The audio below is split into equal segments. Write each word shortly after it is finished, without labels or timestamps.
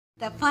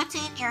The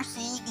footage you're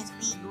seeing is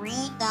being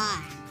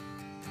redone.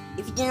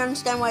 If you didn't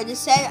understand what I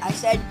just said, I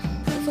said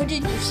the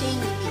footage you're seeing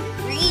is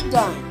being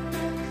redone.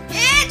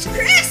 It's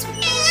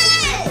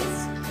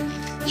Christmas!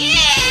 Yay!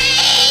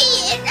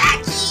 It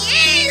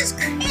actually is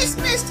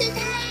Christmas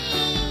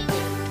today!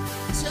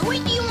 So what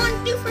do you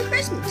want to do for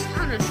Christmas?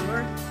 I'm not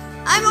sure.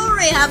 I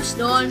already have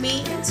snow on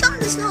me, and some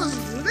of the snow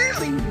is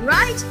literally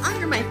right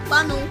under my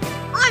funnel,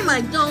 on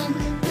my dome,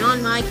 and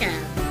on my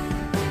cab.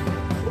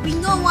 But we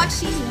can go watch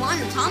season 1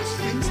 of Tom's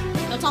Friends.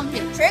 No Tom's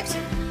Get Tricks.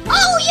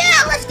 Oh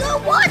yeah, let's go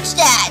watch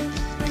that!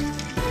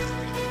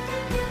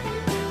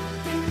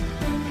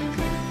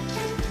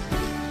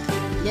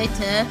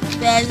 Later.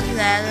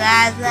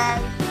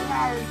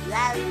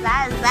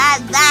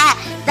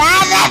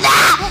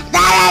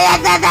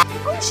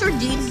 Are you sure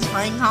Dean is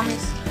playing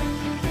Thomas?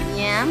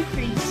 Yeah, I'm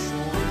pretty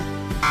sure.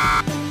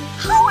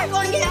 How are we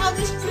going to get out of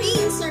this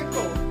train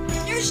circle?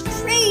 There's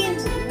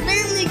trains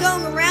literally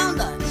going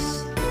around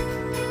us.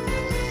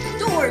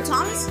 Don't worry,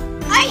 Thomas.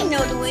 I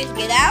know the way to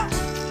get out.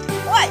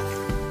 What?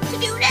 To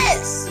do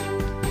this.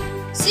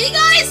 See,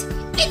 guys?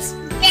 It's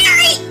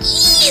very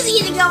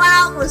easy to go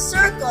out of a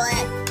circle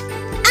and...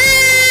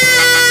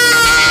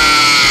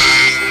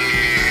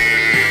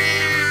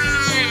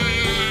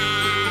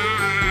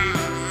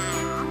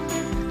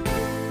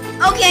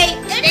 Okay,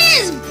 it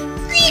is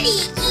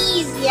pretty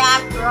easy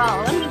after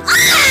all. Let me...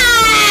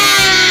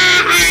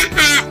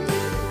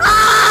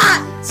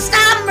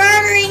 Stop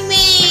murdering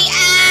me!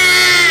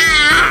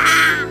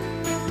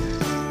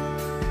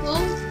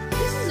 Well,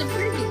 this is a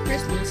pretty good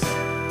Christmas.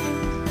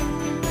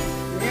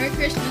 Merry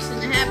Christmas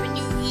and a Happy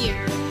New Year.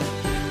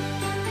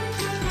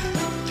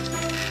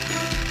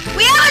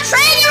 We have a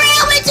train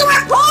derailment to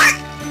report!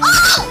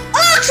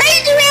 Oh,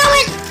 train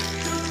derailment!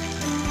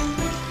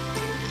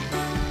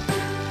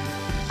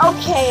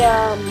 Okay, a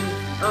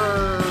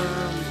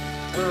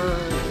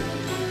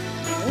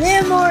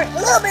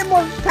little bit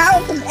more power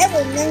from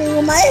Evelyn, then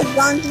we might have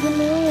gone to the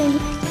moon.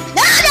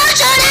 No, don't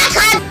show that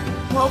cut!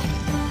 Well,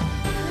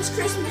 this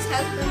Christmas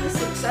has been a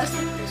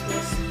successful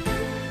Christmas.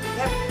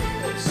 Yep,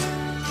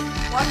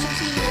 watching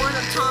season 1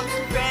 of Tom's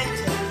Friends.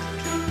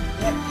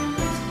 Yep,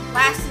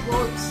 lasted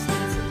all the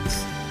seasons.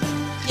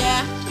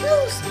 Yeah,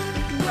 those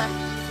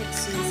good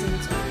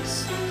seasons.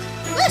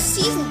 What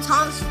season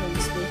Tom's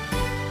Friends do?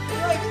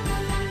 Like,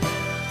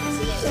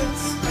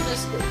 seasons are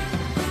just good.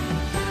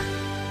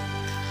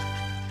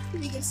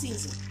 Pretty good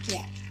season,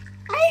 yeah.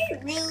 I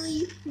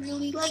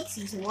really like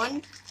season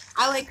 1.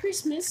 I like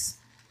Christmas.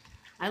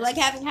 I like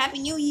having Happy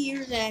New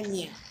Year, and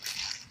yeah.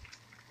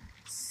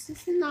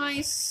 It's a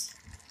nice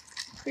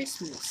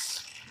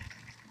Christmas.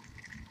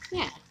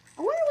 Yeah.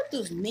 I wonder what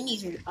those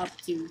minis are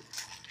up to.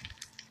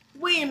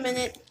 Wait a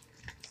minute.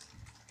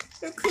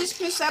 Their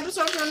Christmas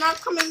episodes are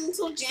not coming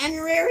until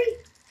January?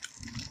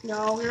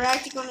 No, they're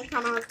actually going to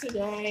come out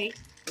today.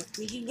 If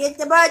we can get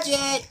the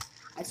budget.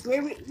 I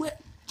swear we...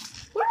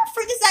 Where the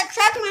frick is that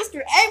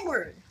Trapmaster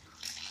Edward?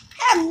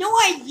 I have no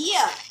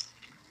idea.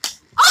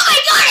 Oh my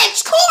god,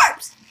 it's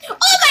Corpse! Oh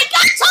my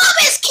god,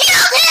 Thomas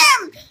killed him!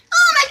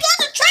 Oh my god,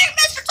 the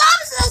Trapmaster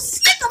Thomas is a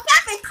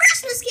psychopathic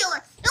Christmas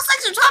killer! Just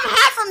like the Tom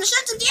had from the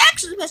Sons of the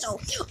Action Pistol.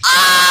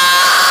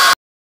 Oh!